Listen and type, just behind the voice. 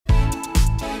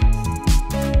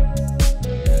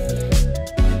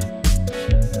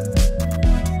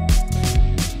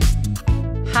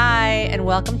and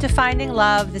welcome to Finding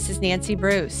Love. This is Nancy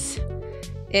Bruce.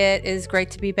 It is great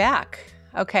to be back.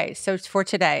 Okay, so for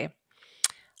today,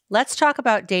 let's talk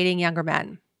about dating younger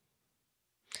men.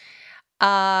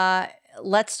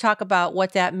 Let's talk about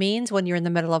what that means when you're in the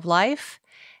middle of life.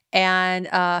 And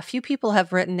a few people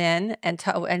have written in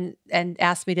and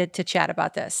asked me to chat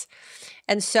about this.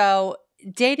 And so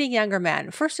dating younger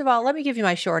men, first of all, let me give you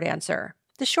my short answer.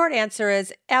 The short answer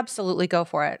is absolutely go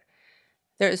for it.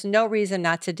 There is no reason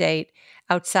not to date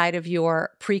outside of your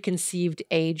preconceived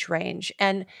age range.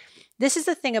 And this is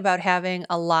the thing about having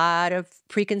a lot of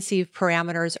preconceived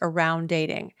parameters around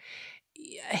dating.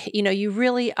 You know, you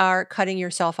really are cutting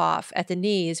yourself off at the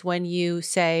knees when you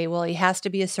say, well, he has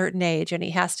to be a certain age and he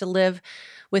has to live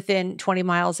within 20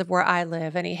 miles of where I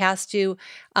live and he has to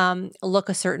look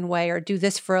a certain way or do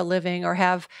this for a living or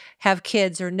have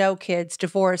kids or no kids,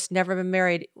 divorced, never been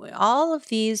married. All of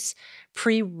these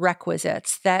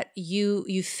prerequisites that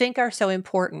you think are so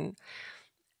important,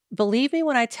 believe me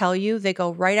when I tell you, they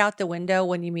go right out the window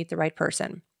when you meet the right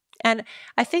person. And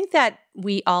I think that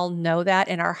we all know that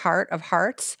in our heart of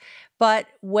hearts. But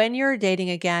when you're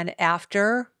dating again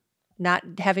after not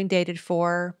having dated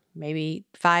for maybe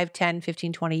 5, 10,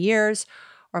 15, 20 years,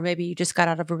 or maybe you just got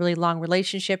out of a really long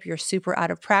relationship, you're super out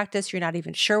of practice, you're not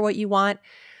even sure what you want,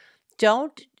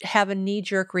 don't have a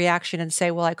knee-jerk reaction and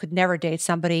say, well, I could never date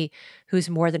somebody who's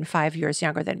more than 5 years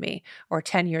younger than me, or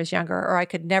 10 years younger, or I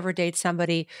could never date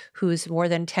somebody who's more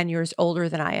than 10 years older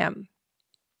than I am.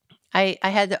 I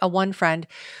had one friend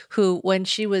who, when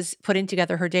she was putting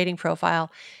together her dating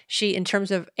profile, she, in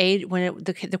terms of age,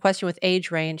 the question with age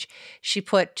range, she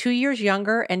put 2 years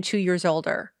younger and 2 years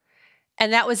older.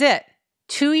 And that was it.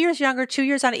 2 years younger, 2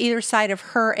 years on either side of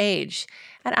her age.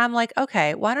 And I'm like,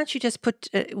 okay, why don't you just put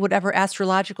whatever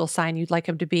astrological sign you'd like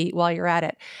him to be while you're at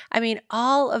it? I mean,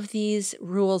 all of these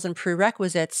rules and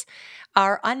prerequisites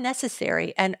are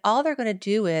unnecessary. And all they're going to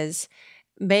do is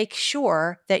make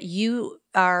sure that you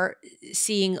are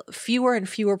seeing fewer and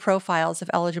fewer profiles of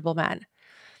eligible men.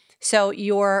 So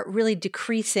you're really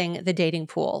decreasing the dating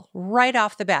pool right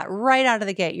off the bat, right out of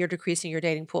the gate, you're decreasing your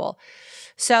dating pool.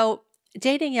 So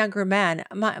dating younger men,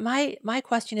 my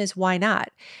question is, why not?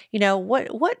 You know,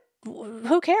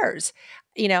 who cares?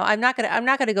 You know, I'm not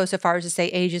gonna go so far as to say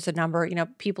age is a number. You know,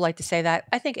 people like to say that.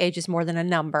 I think age is more than a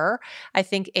number. I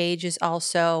think age is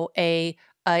also a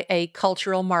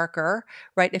cultural marker,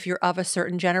 right? If you're of a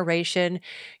certain generation,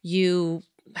 you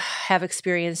have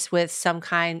experience with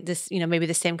maybe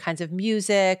the same kinds of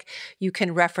music, you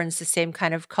can reference the same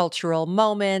kind of cultural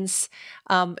moments.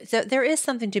 So there is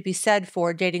something to be said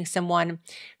for dating someone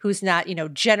who's not,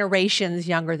 generations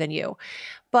younger than you.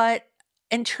 But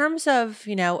in terms of,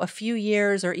 a few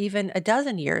years or even a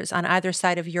dozen years on either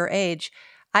side of your age,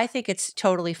 I think it's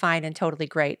totally fine and totally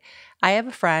great. I have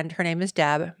a friend, her name is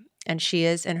Deb, and she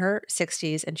is in her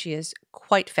 60s, and she is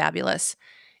quite fabulous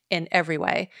in every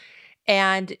way.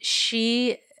 And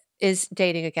she is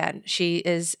dating again. She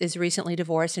is recently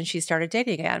divorced, and she started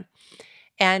dating again.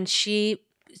 And she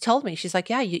told me, she's like,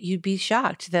 yeah, you'd be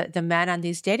shocked. The men on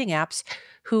these dating apps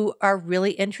who are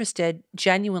really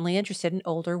genuinely interested in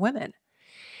older women.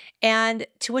 And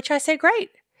to which I say, great.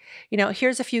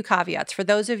 Here's a few caveats for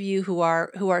those of you who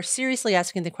are seriously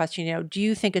asking the question, do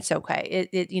you think it's okay?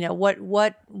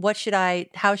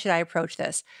 How should I approach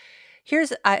this?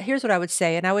 Here's what I would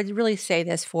say, and I would really say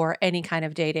this for any kind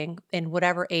of dating in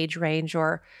whatever age range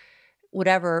or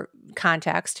whatever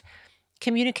context.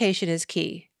 Communication is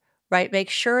key, right? Make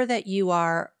sure that you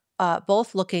are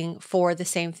both looking for the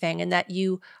same thing and that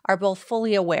you are both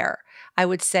fully aware. I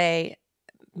would say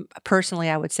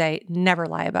never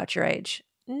lie about your age.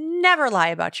 Never lie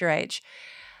about your age.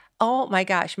 Oh my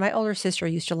gosh, my older sister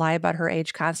used to lie about her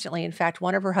age constantly. In fact,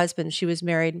 one of her husbands, she was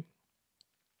married,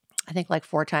 I think like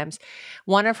 4 times.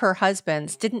 One of her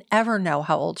husbands didn't ever know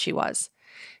how old she was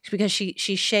because she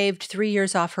shaved 3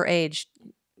 years off her age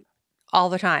all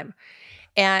the time.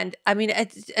 And I mean,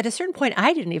 at a certain point,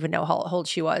 I didn't even know how old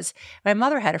she was. My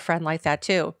mother had a friend like that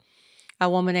too, a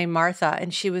woman named Martha,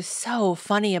 and she was so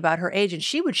funny about her age, and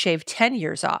she would shave 10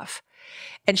 years off.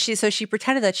 And she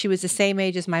pretended that she was the same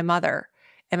age as my mother,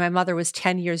 and my mother was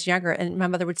 10 years younger. And my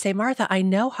mother would say, Martha, I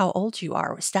know how old you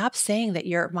are. Stop saying that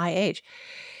you're my age.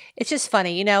 It's just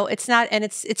funny, it's not, and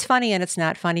it's funny and it's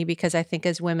not funny because I think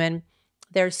as women,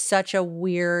 there's such a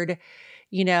weird,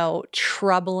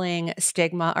 troubling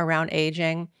stigma around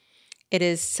aging. It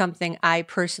is something I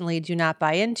personally do not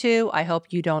buy into. I hope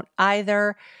you don't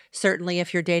either. Certainly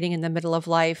if you're dating in the middle of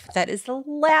life, that is the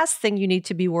last thing you need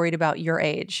to be worried about, your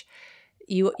age.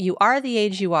 You are the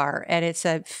age you are, and it's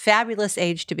a fabulous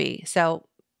age to be. So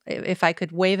If I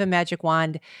could wave a magic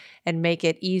wand and make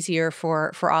it easier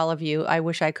for all of you, I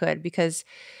wish I could, because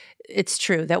it's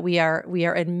true that we are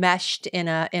enmeshed in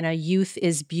a youth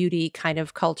is beauty kind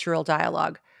of cultural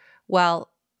dialogue. Well,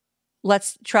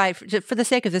 let's try, for the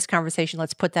sake of this conversation,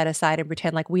 let's put that aside and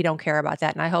pretend like we don't care about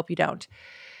that, and I hope you don't.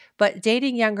 But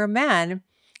dating younger men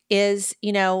is,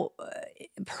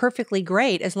 perfectly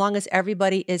great as long as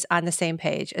everybody is on the same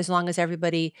page, as long as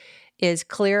everybody is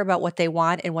clear about what they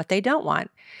want and what they don't want.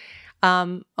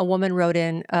 A woman wrote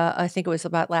in, I think it was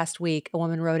about last week, a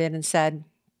woman wrote in and said,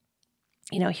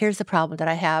 here's the problem that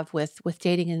I have with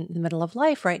dating in the middle of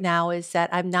life right now is that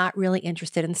I'm not really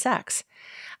interested in sex.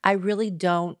 I really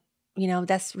don't,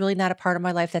 that's really not a part of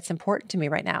my life that's important to me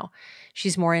right now.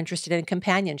 She's more interested in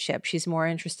companionship. She's more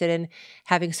interested in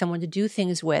having someone to do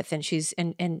things with. And she's,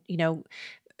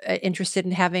 interested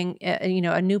in having,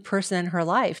 a new person in her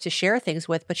life to share things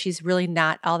with, but she's really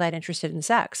not all that interested in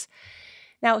sex.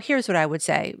 Now, here's what I would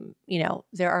say.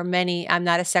 There are many, I'm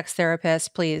not a sex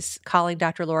therapist, please, calling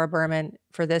Dr. Laura Berman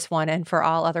for this one and for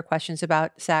all other questions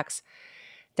about sex.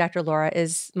 Dr. Laura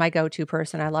is my go-to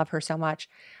person. I love her so much.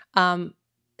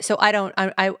 So I'm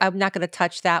not going to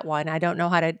touch that one. I don't know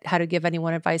how to give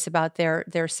anyone advice about their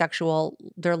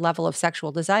level of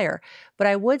sexual desire. But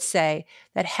I would say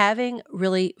that having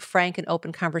really frank and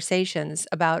open conversations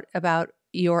about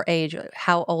your age,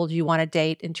 how old you want to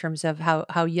date in terms of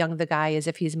how young the guy is,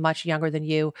 if he's much younger than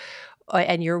you,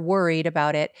 and you're worried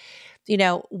about it.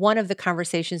 One of the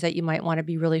conversations that you might want to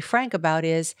be really frank about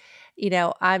is,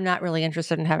 I'm not really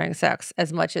interested in having sex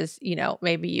as much as,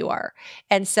 maybe you are.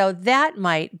 And so that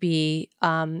might be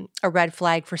a red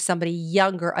flag for somebody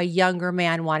younger, a younger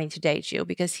man wanting to date you,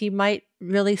 because he might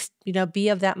really, be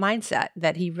of that mindset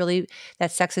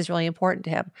that sex is really important to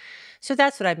him. So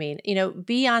that's what I mean.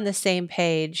 Be on the same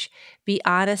page, be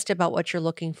honest about what you're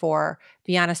looking for,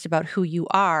 be honest about who you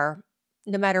are,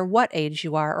 no matter what age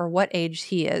you are or what age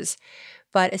he is.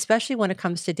 But especially when it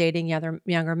comes to dating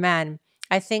younger men,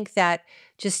 I think that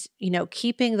just,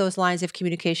 keeping those lines of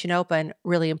communication open,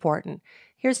 really important.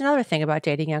 Here's another thing about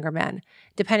dating younger men.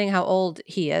 Depending how old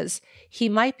he is, he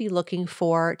might be looking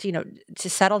for, to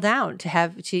settle down,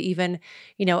 to even,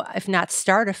 if not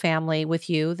start a family with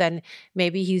you, then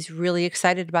maybe he's really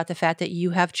excited about the fact that you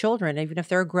have children, even if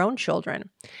they're grown children.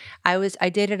 I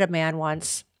dated a man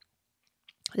once.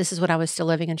 This is when I was still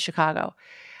living in Chicago.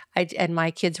 And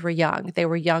my kids were young. They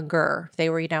were younger. They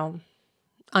were,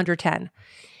 under 10.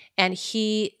 And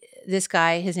this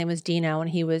guy, his name was Dino, and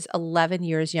he was 11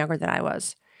 years younger than I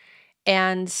was.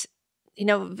 And,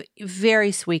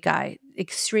 very sweet guy,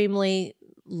 extremely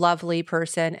lovely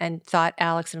person, and thought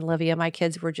Alex and Olivia, my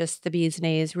kids, were just the bee's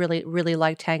knees, really, really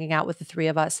liked hanging out with the three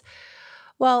of us.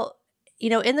 Well,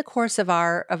 in the course of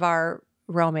our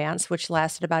romance, which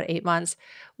lasted about 8 months,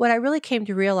 what I really came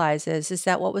to realize is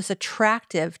that what was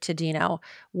attractive to Dino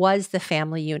was the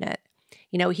family unit.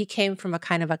 He came from a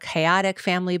kind of a chaotic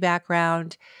family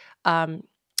background.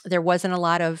 There wasn't a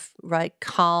lot of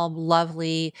calm,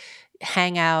 lovely,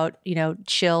 hangout,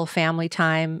 chill family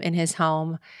time in his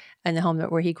home, in the home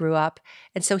where he grew up.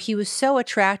 And so he was so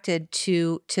attracted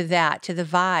to that, to the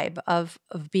vibe of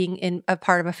being in a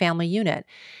part of a family unit.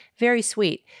 Very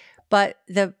sweet. But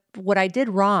what I did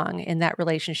wrong in that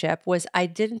relationship was I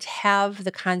didn't have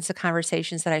the kinds of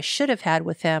conversations that I should have had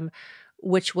with him,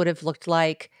 which would have looked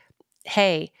like,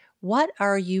 hey, what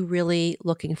are you really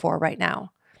looking for right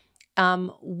now?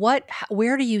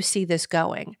 Where do you see this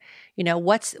going?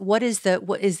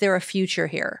 Is there a future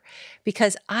here?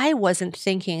 Because I wasn't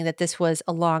thinking that this was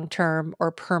a long-term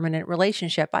or permanent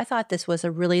relationship. I thought this was a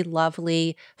really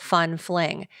lovely, fun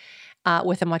fling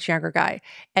with a much younger guy.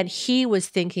 And he was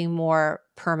thinking more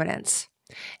permanence.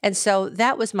 And so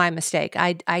that was my mistake.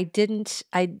 I didn't,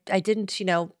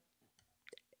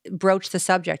 broach the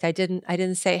subject. I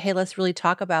didn't say, hey, let's really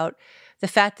talk about the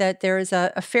fact that there is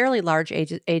a fairly large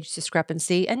age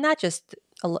discrepancy, and not just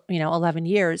 11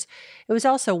 years. It was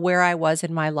also where I was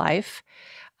in my life,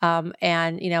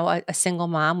 and a single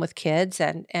mom with kids,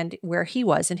 and where he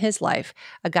was in his life,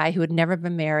 a guy who had never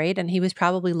been married, and he was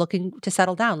probably looking to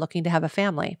settle down, looking to have a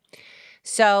family.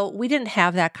 So we didn't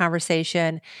have that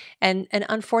conversation, and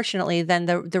unfortunately, then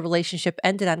the relationship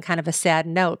ended on kind of a sad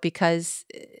note, because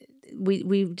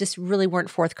we just really weren't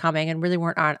forthcoming and really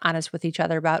weren't honest with each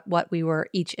other about what we were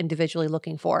each individually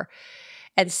looking for.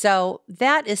 And so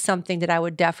that is something that I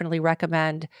would definitely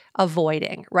recommend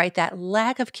avoiding, right? That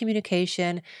lack of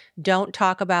communication. Don't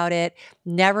talk about it.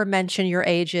 Never mention your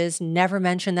ages. Never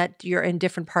mention that you're in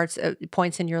different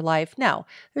points in your life. No,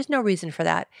 there's no reason for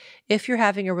that. If you're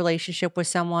having a relationship with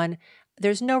someone,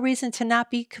 there's no reason to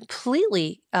not be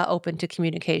completely open to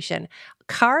communication.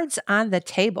 Cards on the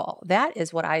table. That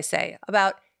is what I say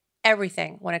about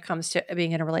everything when it comes to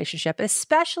being in a relationship,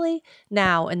 especially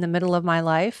now in the middle of my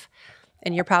life.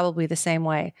 And you're probably the same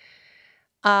way.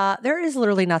 There is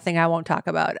literally nothing I won't talk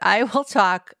about. I will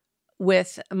talk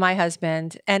with my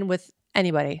husband and with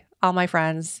anybody, all my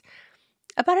friends,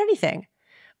 about anything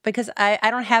because I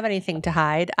don't have anything to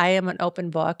hide. I am an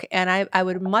open book, and I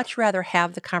would much rather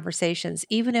have the conversations,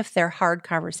 even if they're hard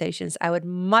conversations. I would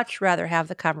much rather have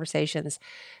the conversations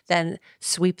than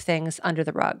sweep things under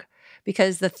the rug,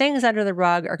 because the things under the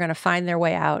rug are going to find their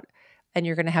way out, and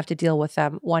you're going to have to deal with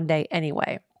them one day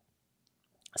anyway.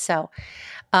 So,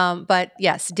 but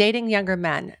yes, dating younger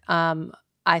men,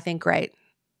 I think great.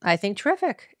 I think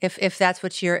terrific. If that's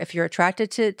what if you're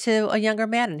attracted to a younger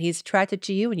man and he's attracted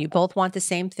to you and you both want the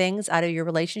same things out of your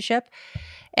relationship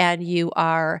and you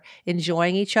are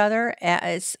enjoying each other,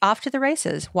 it's off to the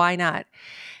races. Why not?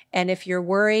 And if you're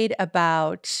worried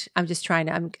about, I'm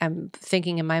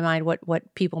thinking in my mind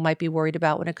what people might be worried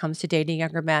about when it comes to dating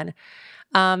younger men.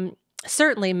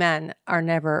 Certainly men are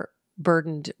never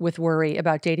burdened with worry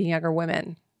about dating younger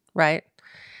women, right?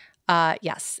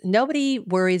 Yes, nobody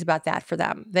worries about that for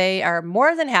them. They are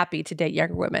more than happy to date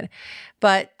younger women.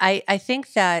 But I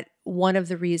think that one of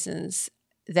the reasons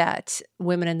that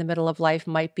women in the middle of life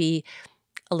might be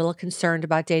a little concerned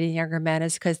about dating younger men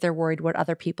is because they're worried what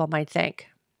other people might think.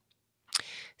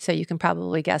 So you can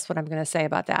probably guess what I'm going to say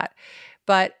about that.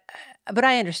 But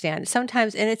I understand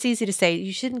sometimes, and it's easy to say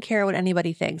you shouldn't care what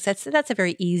anybody thinks. That's a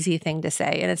very easy thing to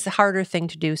say, and it's a harder thing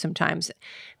to do sometimes.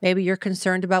 Maybe you're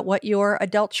concerned about what your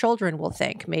adult children will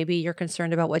think. Maybe you're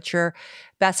concerned about what your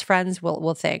best friends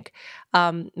will think.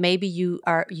 Maybe you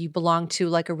belong to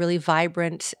like a really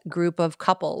vibrant group of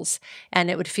couples,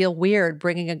 and it would feel weird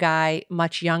bringing a guy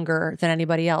much younger than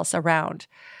anybody else around.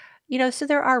 So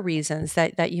there are reasons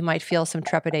that you might feel some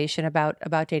trepidation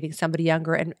about dating somebody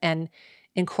younger and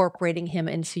incorporating him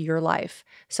into your life.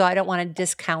 So I don't want to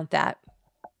discount that.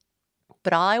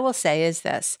 But all I will say is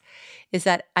this, is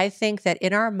that I think that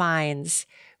in our minds,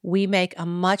 we make a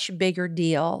much bigger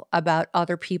deal about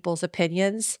other people's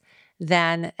opinions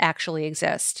than actually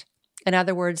exist. In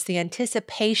other words, the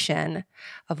anticipation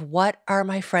of what are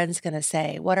my friends going to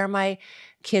say? What are my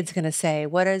kids going to say?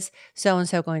 What is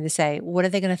so-and-so going to say? What are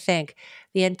they going to think?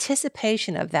 The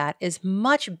anticipation of that is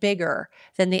much bigger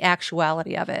than the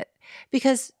actuality of it.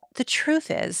 Because the truth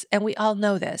is, and we all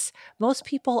know this, most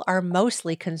people are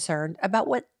mostly concerned about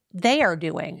what they are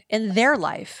doing in their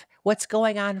life, what's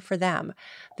going on for them.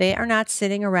 They are not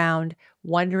sitting around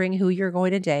wondering who you're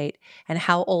going to date and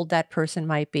how old that person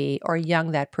might be or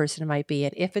young that person might be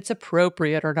and if it's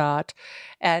appropriate or not.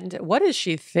 And what is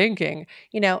she thinking?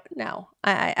 No,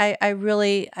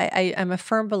 I'm a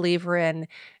firm believer in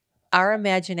our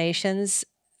imaginations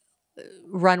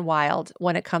run wild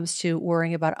when it comes to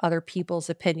worrying about other people's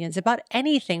opinions about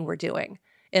anything we're doing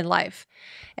in life.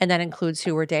 And that includes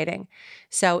who we're dating.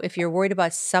 So if you're worried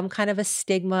about some kind of a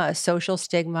stigma, a social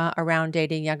stigma around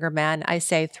dating younger men, I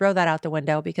say throw that out the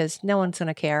window because no one's going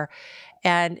to care.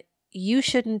 And you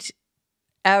shouldn't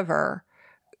ever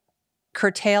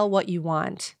curtail what you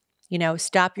want,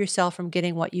 stop yourself from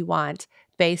getting what you want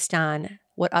based on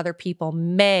what other people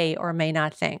may or may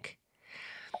not think.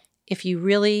 If you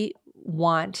really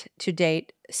want to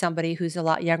date somebody who's a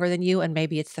lot younger than you, and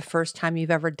maybe it's the first time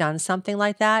you've ever done something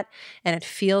like that, and it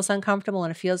feels uncomfortable and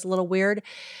it feels a little weird,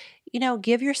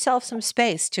 give yourself some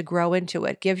space to grow into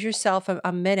it. Give yourself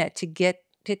a minute to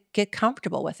get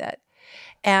comfortable with it.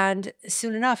 And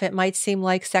soon enough, it might seem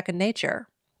like second nature.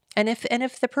 And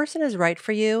if the person is right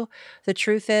for you, the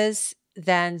truth is,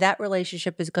 then that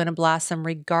relationship is going to blossom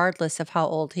regardless of how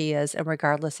old he is and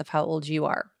regardless of how old you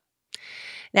are.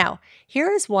 Now,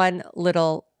 here is one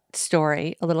little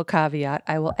story, a little caveat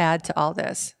I will add to all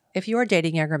this. If you are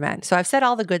dating younger men, so I've said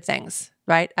all the good things,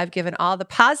 right? I've given all the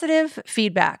positive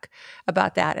feedback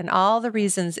about that and all the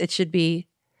reasons it should be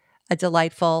a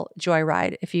delightful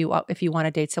joyride if you want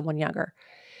to date someone younger.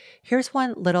 Here's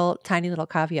one tiny little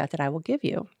caveat that I will give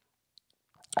you.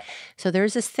 So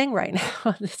there's this thing right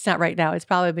now. It's not right now. It's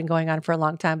probably been going on for a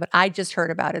long time, but I just heard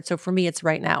about it. So for me, it's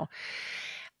right now.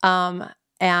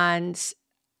 And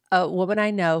a woman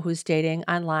I know who's dating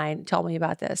online told me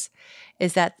about this,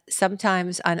 is that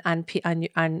sometimes on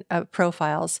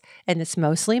profiles, and it's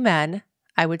mostly men,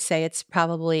 I would say it's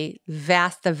probably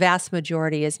the vast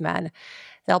majority is men,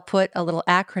 they'll put a little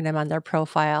acronym on their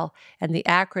profile, and the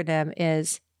acronym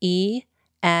is ENM.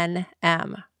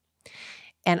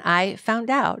 And I found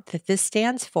out that this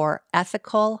stands for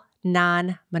ethical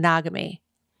non-monogamy.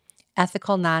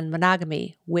 Ethical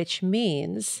non-monogamy, which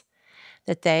means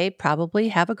that they probably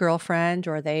have a girlfriend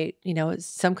or they,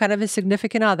 some kind of a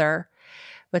significant other,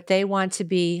 but they want to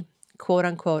be quote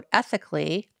unquote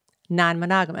ethically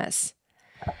non-monogamous.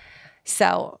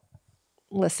 So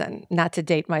listen, not to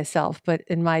date myself, but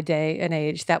in my day and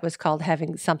age, that was called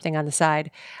having something on the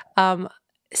side.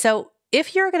 So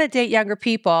if you're going to date younger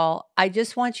people, I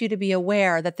just want you to be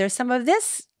aware that there's some of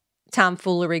this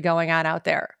tomfoolery going on out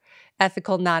there,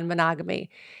 ethical non-monogamy.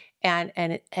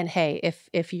 And hey,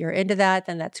 if you're into that,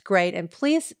 then that's great. And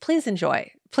please enjoy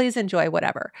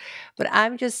whatever. But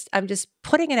I'm just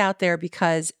putting it out there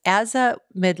because as a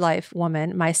midlife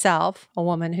woman myself, a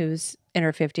woman who's in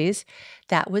her 50s,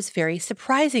 that was very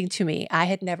surprising to me. I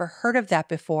had never heard of that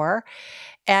before.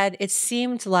 And it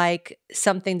seemed like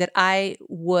something that I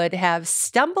would have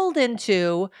stumbled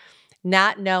into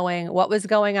not knowing what was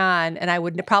going on. And I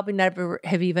would probably never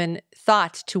have even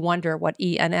thought to wonder what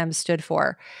ENM stood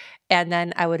for. And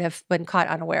then I would have been caught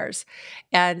unawares.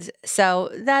 And so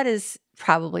that is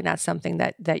probably not something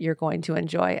that you're going to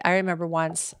enjoy. I remember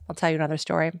once, I'll tell you another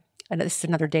story, and this is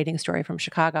another dating story from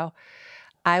Chicago.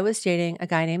 I was dating a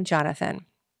guy named Jonathan,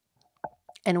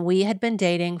 and we had been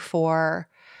dating for,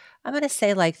 I'm going to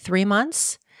say like 3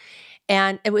 months.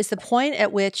 And it was the point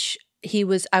at which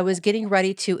I was getting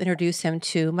ready to introduce him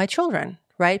to my children,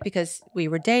 right? Because we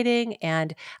were dating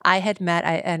and I had met,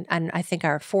 and I think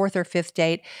our 4th or 5th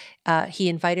date, he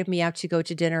invited me out to go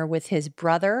to dinner with his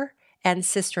brother and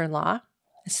sister-in-law,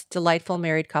 this delightful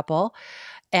married couple.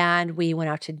 And we went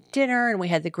out to dinner and we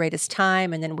had the greatest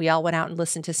time. And then we all went out and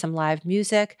listened to some live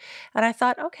music. And I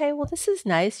thought, okay, well, this is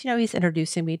nice. He's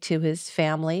introducing me to his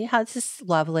family. How this is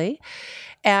lovely.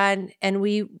 And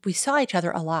we saw each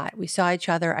other a lot. We saw each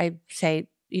other, I'd say,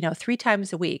 3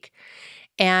 times a week.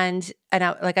 And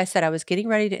like I said, I was getting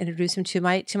ready to introduce him to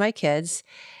my kids.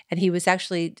 And he was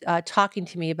actually talking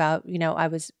to me about, I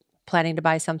was planning to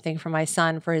buy something for my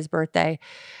son for his birthday.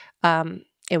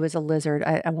 It was a lizard.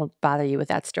 I won't bother you with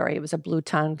that story. It was a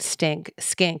blue-tongued skink.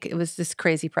 It was this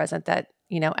crazy present that,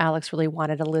 Alex really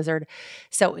wanted a lizard.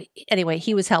 So anyway,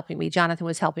 he was helping me. Jonathan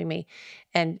was helping me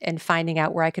and finding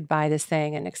out where I could buy this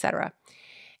thing and et cetera.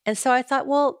 And so I thought,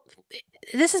 well,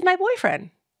 this is my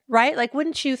boyfriend, right? Like,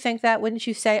 wouldn't you think that? Wouldn't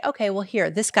you say, okay, well, here,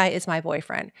 this guy is my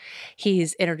boyfriend.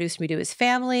 He's introduced me to his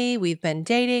family. We've been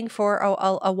dating for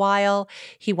a while.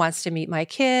 He wants to meet my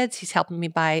kids. He's helping me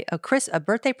buy a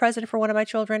birthday present for one of my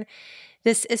children.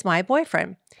 This is my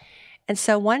boyfriend. And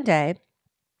so one day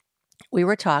we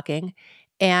were talking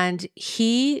and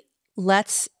he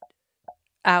lets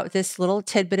out this little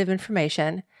tidbit of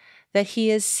information that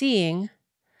he is seeing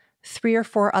 3 or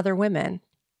 4 other women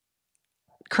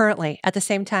currently at the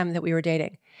same time that we were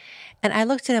dating. And I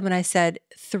looked at him and I said,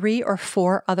 3 or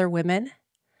 4 other women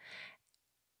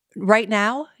right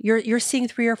now? You're seeing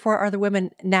 3 or 4 other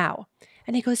women now?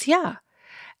 And he goes, yeah.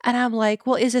 And I'm like,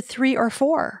 well, is it 3 or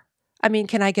 4? I mean,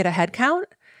 can I get a head count?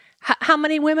 How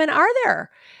many women are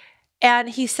there? And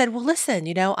he said, well,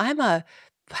 listen,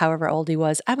 however old he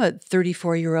was, I'm a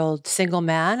 34-year-old single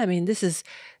man. I mean, this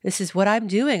is what I'm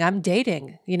doing. I'm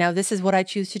dating. This is what I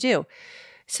choose to do.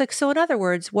 So in other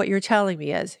words, what you're telling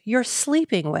me is you're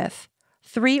sleeping with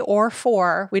 3 or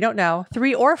 4, we don't know,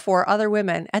 3 or 4 other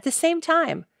women at the same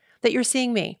time that you're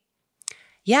seeing me.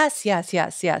 Yes.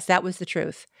 That was the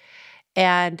truth.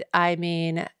 And I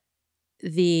mean,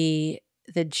 the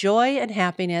joy and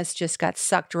happiness just got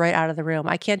sucked right out of the room.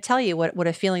 I can't tell you what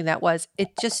a feeling that was. It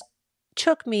just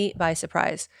took me by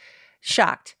surprise,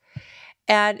 shocked.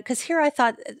 And because here I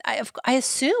thought, I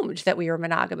assumed that we were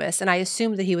monogamous and I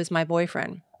assumed that he was my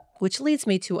boyfriend, which leads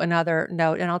me to another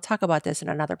note, and I'll talk about this in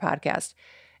another podcast.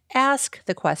 Ask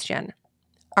the question,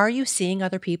 are you seeing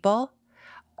other people?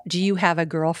 Do you have a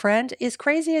girlfriend? As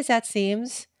crazy as that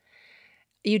seems,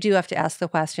 you do have to ask the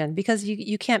question because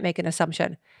you can't make an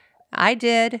assumption. I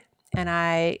did, and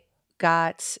I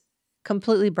got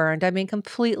completely burned. I mean,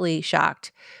 completely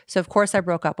shocked. So of course I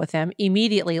broke up with him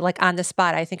immediately, like on the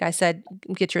spot. I think I said,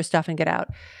 get your stuff and get out.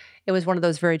 It was one of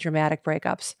those very dramatic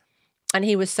breakups. And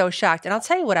he was so shocked. And I'll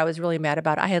tell you what I was really mad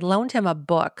about. I had loaned him a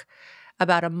book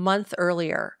about a month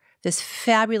earlier, this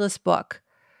fabulous book.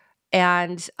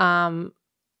 And, and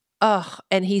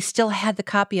he still had the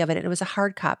copy of it. And it was a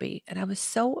hard copy. And I was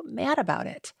so mad about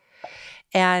it.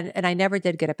 And I never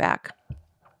did get it back.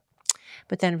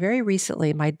 But then very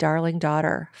recently, my darling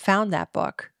daughter found that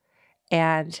book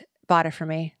and bought it for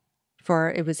me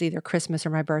it was either Christmas or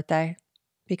my birthday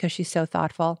because she's so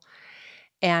thoughtful.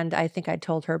 And I think I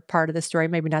told her part of the story,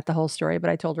 maybe not the whole story, but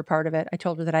I told her part of it. I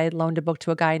told her that I had loaned a book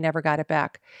to a guy and never got it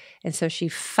back. And so she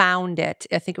found it.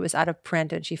 I think it was out of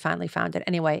print and she finally found it.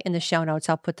 Anyway, in the show notes,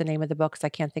 I'll put the name of the book because I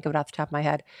can't think of it off the top of my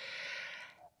head.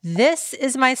 This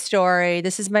is my story.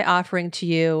 This is my offering to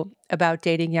you about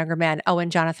dating younger men. Oh,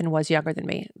 and Jonathan was younger than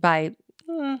me by,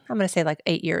 I'm going to say like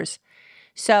 8 years.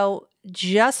 So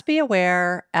just be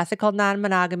aware, ethical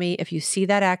non-monogamy, if you see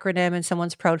that acronym in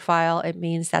someone's profile, it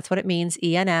means that's what it means,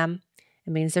 ENM.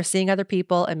 It means they're seeing other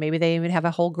people and maybe they even have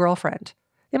a whole girlfriend.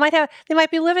 They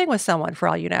might be living with someone for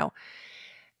all you know.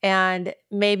 And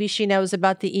maybe she knows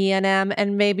about the ENM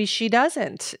and maybe she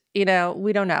doesn't. We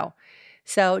don't know.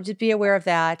 So just be aware of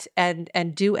that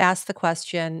and do ask the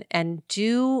question and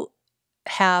do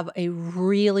have a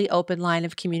really open line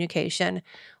of communication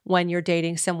when you're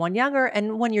dating someone younger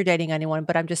and when you're dating anyone.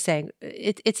 But I'm just saying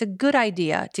it's a good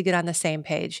idea to get on the same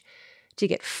page, to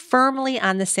get firmly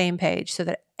on the same page so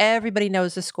that everybody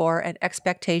knows the score and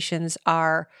expectations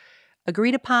are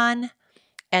agreed upon,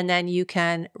 and then you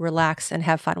can relax and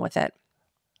have fun with it.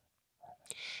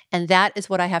 And that is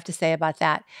what I have to say about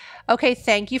that. Okay,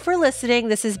 thank you for listening.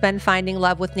 This has been Finding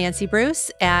Love with Nancy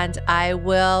Bruce, and I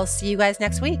will see you guys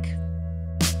next week.